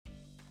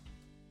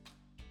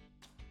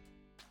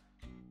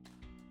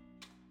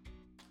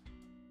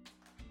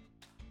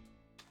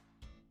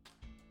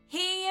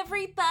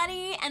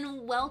everybody,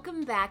 and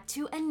welcome back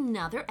to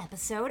another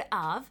episode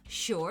of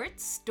Short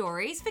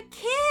Stories for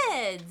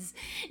Kids.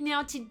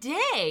 Now,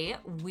 today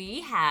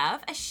we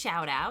have a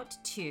shout out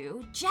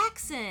to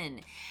Jackson.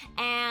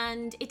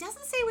 And it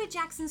doesn't say where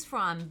Jackson's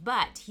from,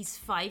 but he's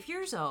 5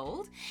 years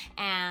old,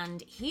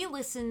 and he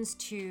listens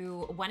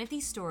to one of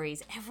these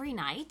stories every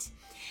night.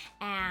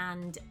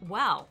 And,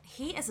 well,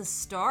 he is a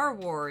Star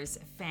Wars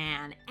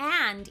fan,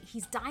 and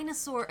he's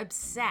dinosaur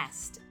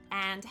obsessed.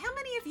 And how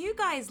many of you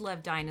guys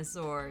love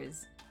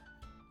dinosaurs?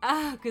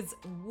 Because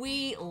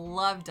we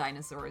love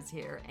dinosaurs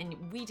here, and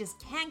we just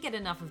can't get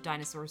enough of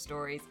dinosaur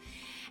stories.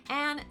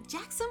 And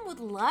Jackson would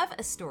love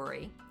a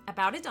story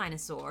about a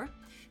dinosaur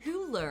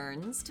who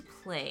learns to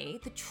play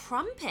the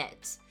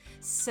trumpet.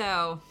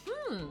 So,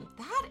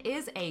 that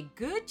is a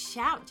good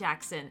shout,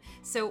 Jackson.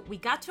 So we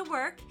got to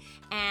work,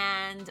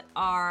 and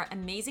our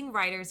amazing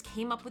writers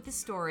came up with the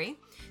story.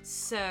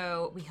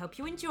 So we hope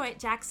you enjoy it,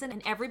 Jackson,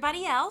 and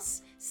everybody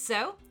else.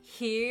 So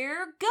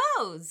here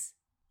goes.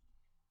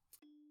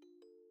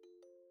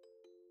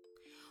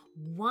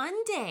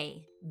 One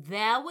day,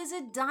 there was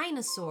a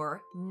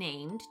dinosaur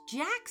named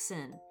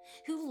Jackson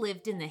who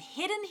lived in the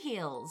hidden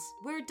hills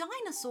where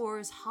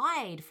dinosaurs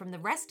hide from the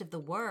rest of the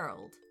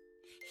world.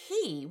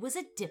 He was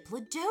a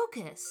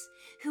diplodocus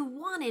who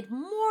wanted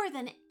more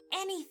than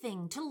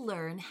anything to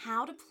learn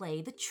how to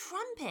play the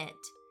trumpet.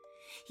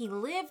 He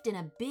lived in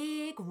a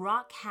big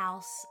rock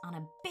house on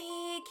a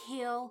big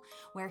hill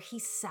where he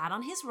sat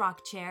on his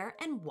rock chair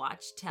and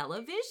watched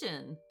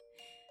television.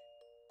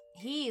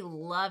 He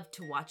loved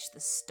to watch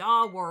the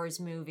Star Wars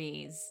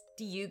movies.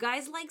 Do you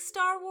guys like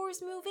Star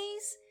Wars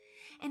movies?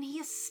 And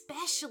he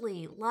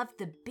especially loved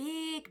the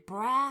big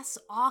brass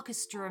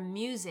orchestra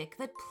music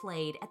that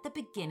played at the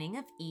beginning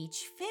of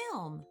each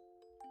film.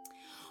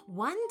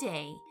 One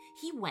day,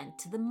 he went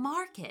to the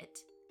market.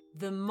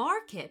 The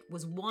market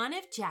was one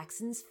of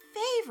Jackson's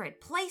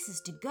favorite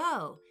places to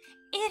go.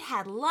 It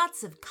had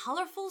lots of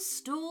colorful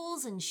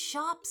stools and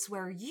shops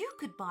where you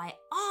could buy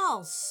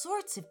all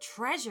sorts of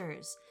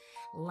treasures.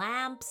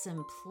 Lamps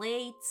and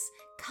plates,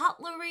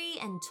 cutlery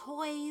and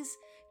toys.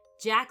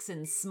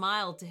 Jackson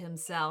smiled to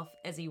himself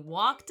as he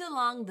walked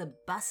along the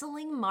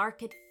bustling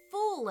market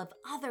full of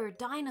other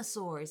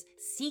dinosaurs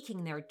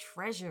seeking their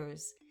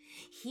treasures.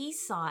 He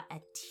saw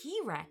a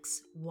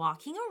T-Rex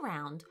walking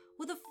around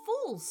with a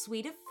full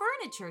suite of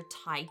furniture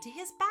tied to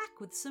his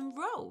back with some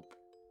rope.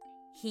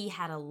 He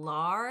had a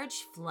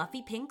large,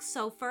 fluffy pink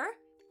sofa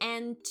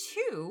and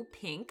 2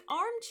 pink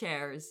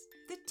armchairs.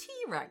 The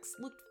T-Rex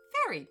looked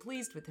very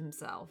pleased with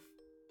himself.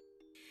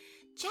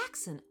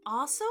 Jackson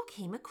also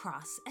came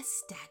across a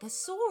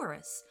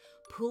Stegosaurus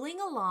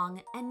pulling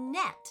along a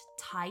net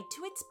tied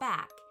to its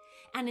back,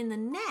 and in the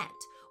net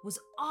was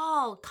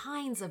all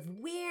kinds of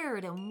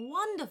weird and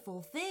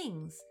wonderful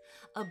things.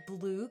 A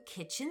blue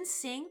kitchen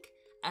sink,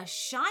 a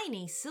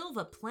shiny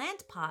silver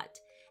plant pot,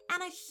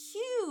 and a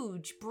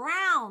huge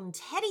brown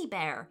teddy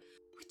bear,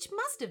 which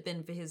must have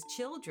been for his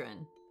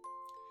children.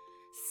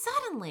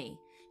 Suddenly,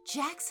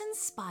 Jackson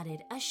spotted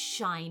a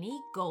shiny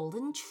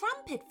golden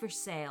trumpet for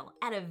sale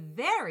at a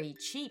very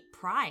cheap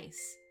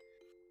price.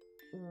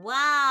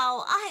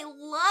 "Wow, I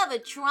love a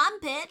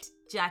trumpet,"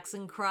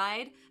 Jackson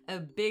cried, a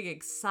big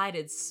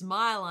excited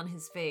smile on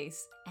his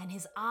face, and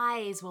his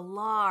eyes were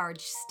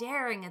large,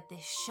 staring at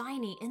this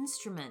shiny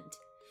instrument.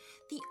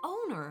 The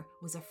owner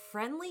was a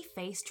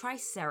friendly-faced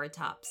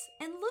Triceratops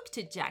and looked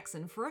at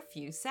Jackson for a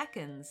few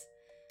seconds.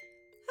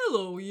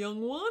 "Hello,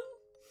 young one.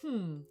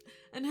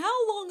 And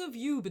how long have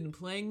you been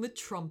playing the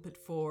trumpet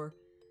for?"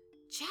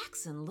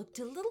 Jackson looked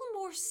a little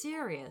more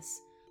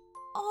serious.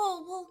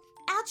 "Oh, well,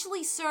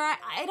 actually, sir,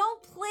 I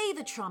don't play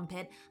the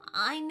trumpet.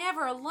 I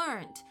never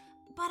learned.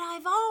 But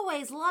I've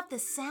always loved the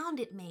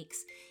sound it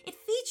makes. It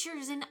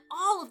features in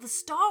all of the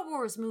Star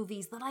Wars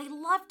movies that I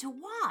love to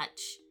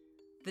watch."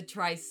 The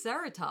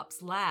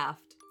Triceratops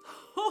laughed.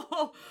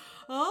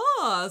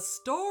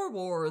 Star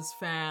Wars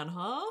fan,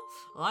 huh?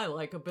 I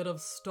like a bit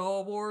of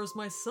Star Wars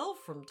myself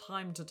from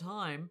time to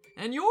time.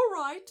 And you're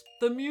right,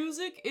 the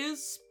music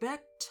is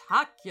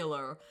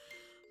spectacular.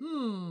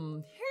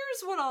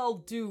 Here's what I'll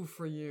do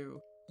for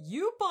you.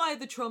 You buy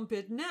the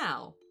trumpet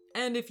now,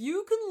 and if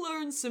you can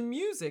learn some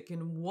music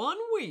in 1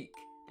 week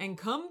and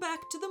come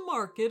back to the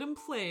market and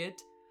play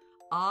it,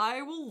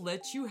 I will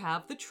let you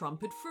have the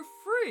trumpet for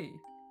free.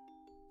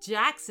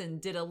 Jackson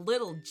did a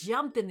little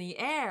jump in the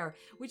air,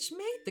 which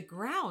made the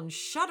ground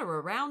shudder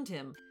around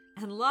him,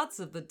 and lots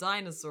of the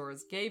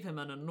dinosaurs gave him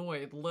an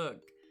annoyed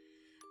look.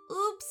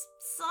 "Oops,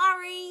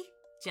 sorry,"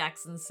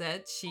 Jackson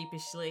said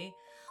sheepishly.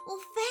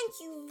 "Well, thank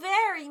you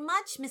very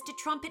much, Mr.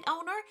 Trumpet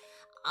Owner.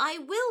 I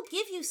will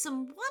give you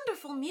some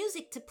wonderful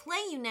music to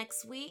play you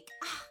next week.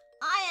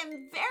 I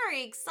am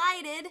very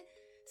excited."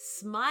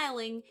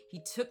 Smiling,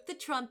 he took the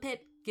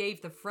trumpet,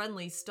 gave the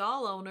friendly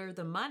stall owner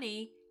the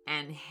money,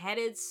 and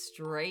headed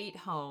straight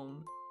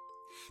home.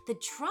 The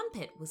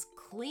trumpet was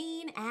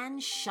clean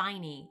and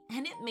shiny,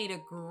 and it made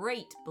a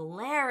great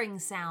blaring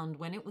sound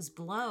when it was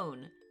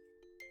blown.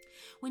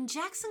 When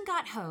Jackson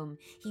got home,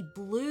 he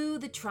blew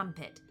the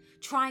trumpet,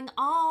 trying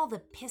all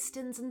the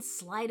pistons and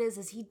sliders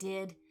as he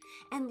did,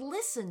 and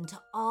listened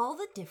to all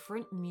the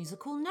different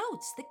musical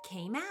notes that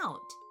came out.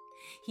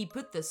 He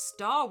put the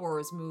Star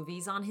Wars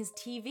movies on his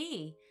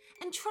TV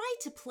and tried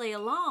to play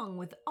along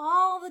with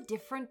all the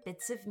different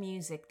bits of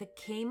music that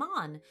came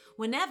on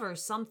whenever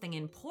something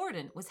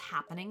important was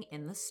happening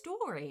in the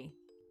story.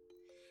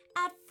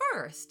 At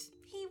first,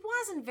 he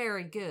wasn't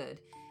very good,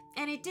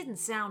 and it didn't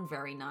sound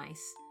very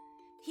nice.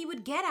 He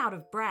would get out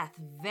of breath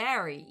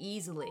very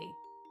easily.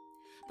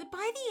 But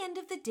by the end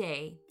of the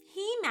day,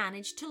 he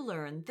managed to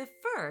learn the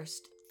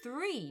first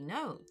 3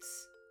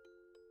 notes.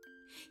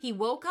 He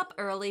woke up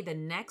early the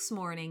next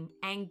morning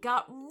and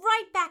got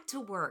right back to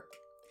work.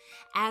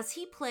 As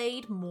he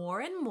played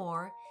more and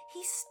more,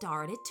 he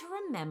started to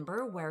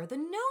remember where the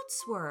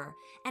notes were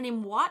and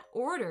in what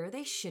order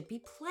they should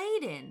be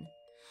played in.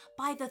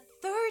 By the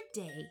 3rd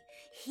day,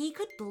 he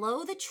could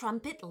blow the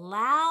trumpet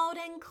loud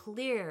and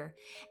clear,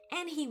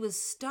 and he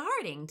was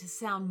starting to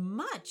sound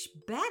much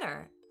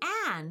better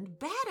and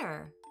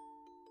better.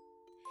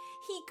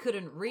 He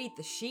couldn't read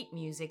the sheet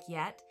music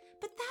yet,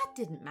 but that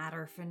didn't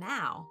matter for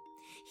now.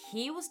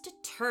 He was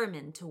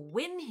determined to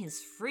win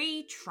his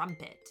free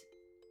trumpet.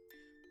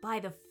 By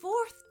the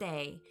 4th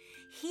day,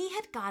 he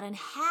had gotten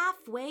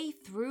halfway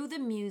through the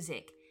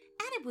music,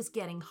 and it was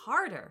getting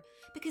harder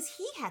because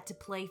he had to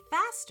play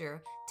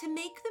faster to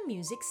make the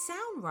music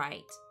sound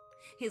right.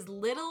 His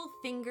little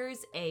fingers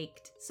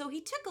ached, so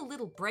he took a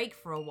little break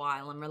for a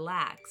while and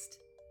relaxed.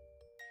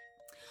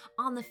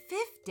 On the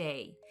 5th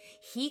day,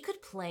 he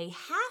could play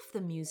half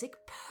the music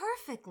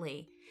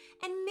perfectly,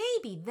 and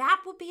maybe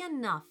that would be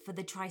enough for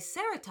the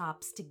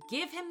Triceratops to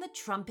give him the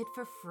trumpet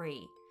for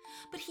free.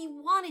 But he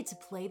wanted to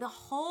play the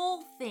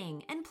whole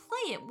thing and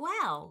play it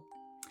well.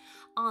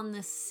 On the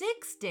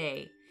 6th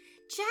day,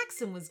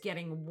 Jackson was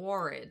getting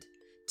worried.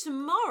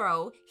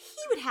 Tomorrow,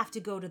 he would have to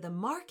go to the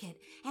market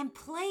and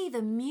play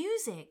the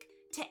music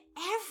to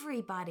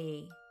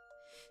everybody.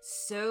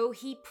 So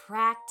he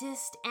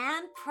practiced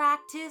and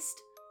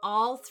practiced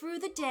all through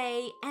the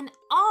day and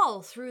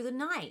all through the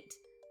night.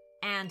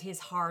 And his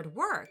hard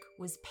work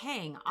was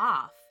paying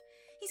off.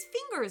 His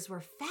fingers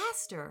were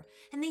faster,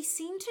 and they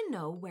seemed to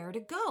know where to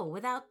go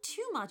without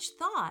too much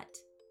thought.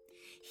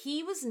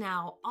 He was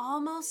now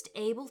almost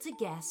able to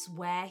guess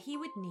where he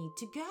would need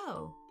to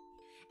go.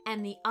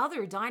 And the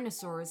other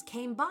dinosaurs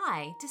came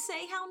by to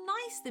say how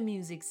nice the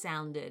music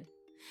sounded.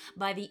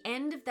 By the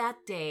end of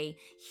that day,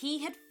 he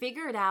had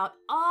figured out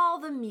all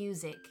the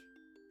music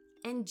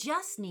and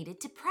just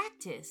needed to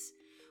practice,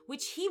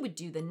 which he would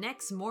do the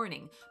next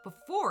morning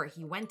before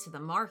he went to the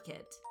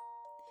market.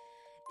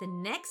 The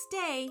next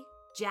day,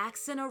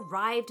 Jackson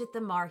arrived at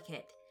the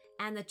market,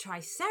 and the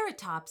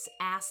Triceratops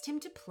asked him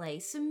to play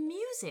some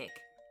music.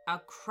 A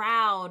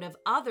crowd of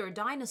other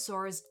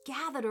dinosaurs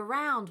gathered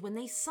around when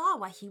they saw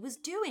what he was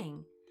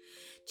doing.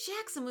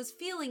 Jackson was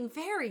feeling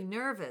very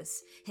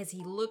nervous as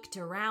he looked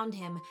around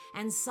him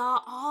and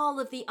saw all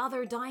of the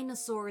other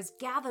dinosaurs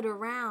gathered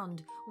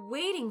around,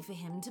 waiting for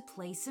him to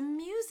play some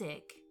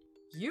music.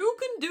 "You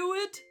can do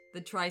it,"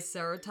 the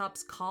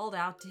Triceratops called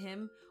out to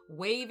him,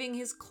 waving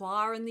his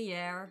claw in the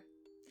air.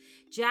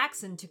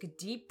 Jackson took a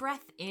deep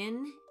breath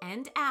in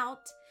and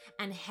out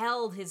and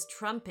held his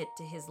trumpet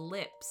to his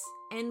lips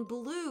and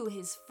blew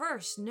his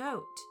first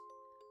note.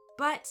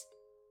 But,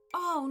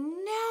 oh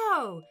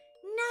no!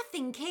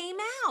 Nothing came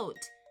out!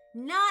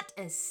 Not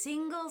a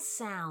single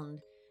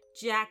sound.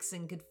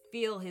 Jackson could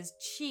feel his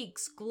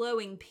cheeks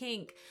glowing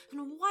pink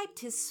and wiped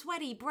his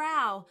sweaty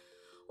brow.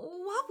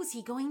 What was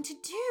he going to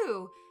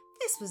do?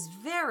 This was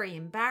very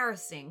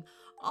embarrassing.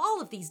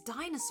 All of these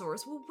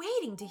dinosaurs were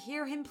waiting to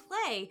hear him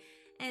play,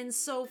 and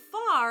so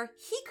far,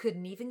 he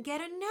couldn't even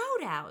get a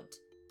note out.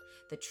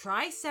 The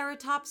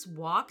Triceratops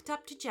walked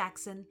up to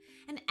Jackson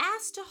and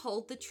asked to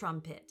hold the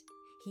trumpet.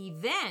 He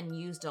then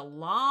used a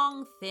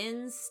long,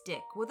 thin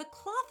stick with a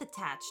cloth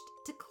attached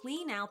to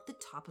clean out the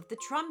top of the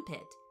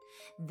trumpet.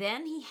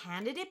 Then he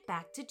handed it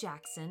back to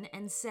Jackson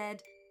and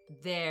said,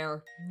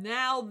 "There,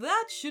 now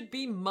that should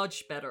be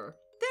much better.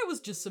 There was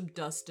just some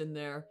dust in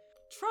there.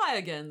 Try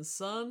again,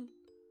 son."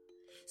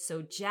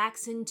 So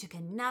Jackson took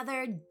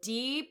another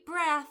deep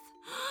breath,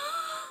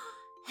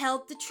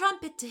 held the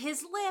trumpet to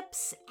his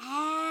lips,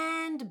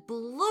 and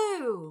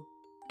blew.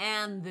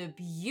 And the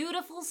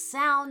beautiful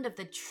sound of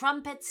the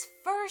trumpet's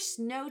first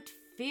note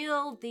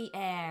filled the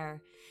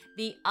air.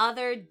 The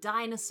other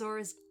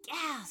dinosaurs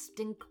gasped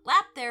and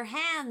clapped their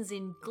hands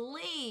in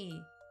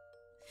glee.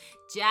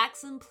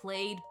 Jackson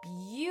played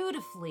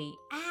beautifully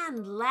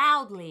and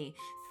loudly,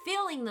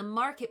 filling the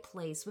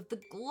marketplace with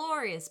the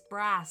glorious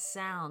brass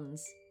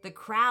sounds. The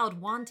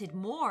crowd wanted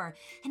more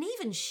and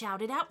even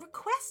shouted out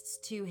requests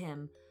to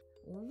him.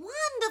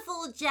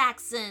 "Wonderful,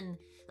 Jackson!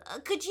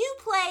 Could you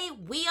play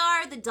 'We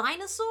Are the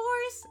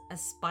Dinosaurs'?" a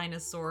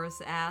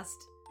Spinosaurus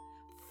asked.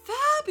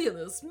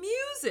 "Fabulous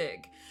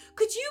music!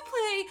 Could you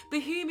play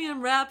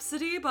 'Bohemian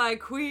Rhapsody' by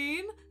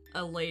Queen?"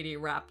 a Lady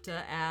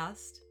Raptor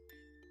asked.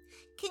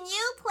 "Can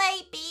you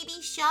play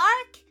Baby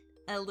Shark?"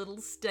 a little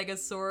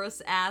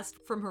stegosaurus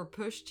asked from her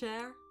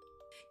pushchair.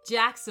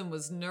 Jackson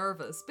was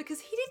nervous because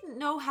he didn't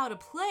know how to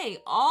play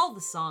all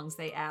the songs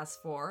they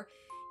asked for,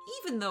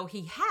 even though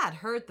he had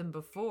heard them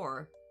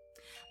before.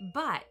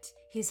 But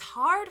his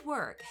hard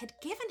work had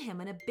given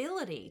him an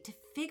ability to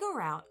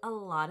figure out a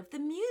lot of the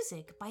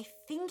music by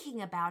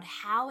thinking about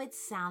how it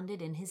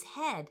sounded in his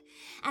head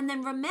and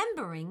then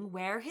remembering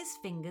where his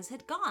fingers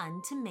had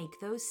gone to make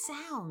those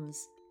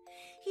sounds.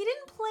 He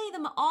didn't play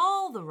them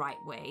all the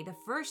right way the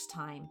first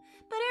time,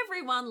 but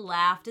everyone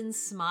laughed and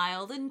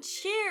smiled and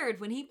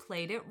cheered when he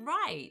played it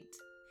right.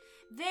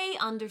 They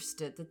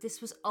understood that this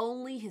was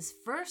only his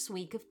first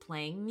week of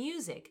playing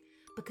music,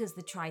 because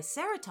the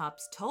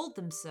Triceratops told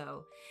them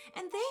so,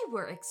 and they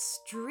were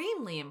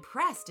extremely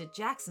impressed at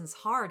Jackson's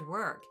hard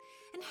work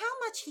and how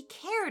much he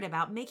cared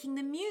about making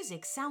the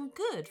music sound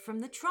good from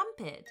the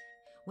trumpet.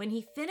 When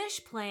he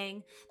finished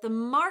playing, the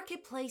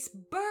marketplace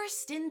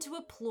burst into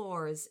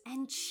applause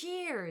and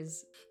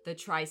cheers. The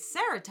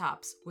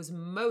Triceratops was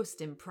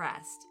most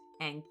impressed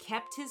and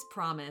kept his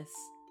promise,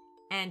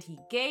 and he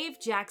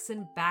gave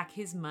Jackson back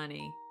his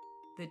money.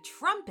 The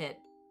trumpet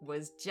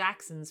was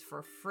Jackson's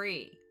for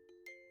free.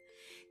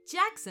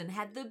 Jackson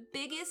had the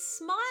biggest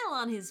smile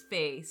on his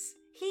face.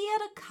 He had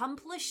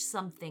accomplished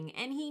something,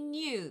 and he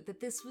knew that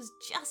this was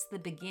just the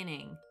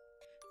beginning.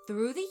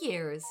 Through the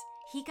years,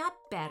 he got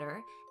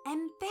better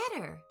and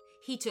better.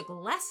 He took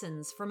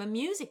lessons from a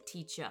music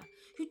teacher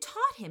who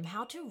taught him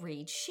how to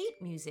read sheet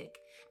music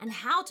and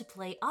how to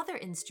play other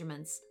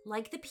instruments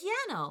like the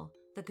piano,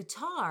 the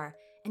guitar,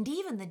 and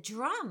even the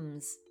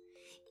drums.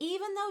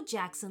 Even though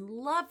Jackson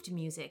loved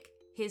music,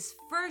 his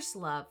first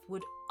love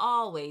would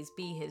always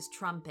be his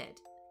trumpet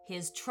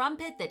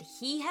that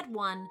he had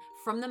won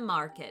from the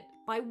market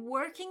by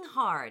working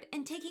hard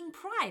and taking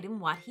pride in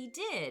what he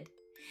did.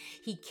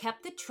 He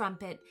kept the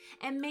trumpet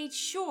and made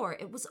sure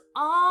it was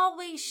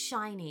always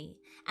shiny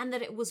and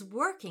that it was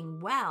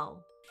working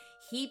well.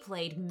 He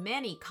played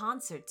many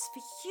concerts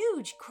for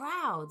huge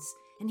crowds,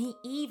 and he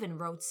even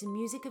wrote some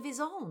music of his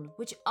own,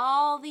 which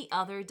all the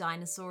other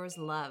dinosaurs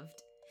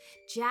loved.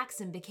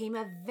 Jackson became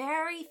a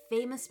very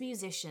famous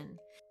musician,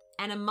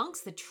 and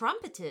amongst the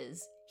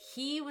trumpeters,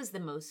 he was the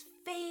most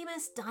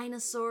famous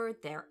dinosaur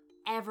there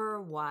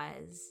ever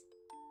was.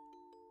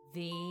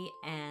 The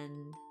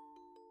end.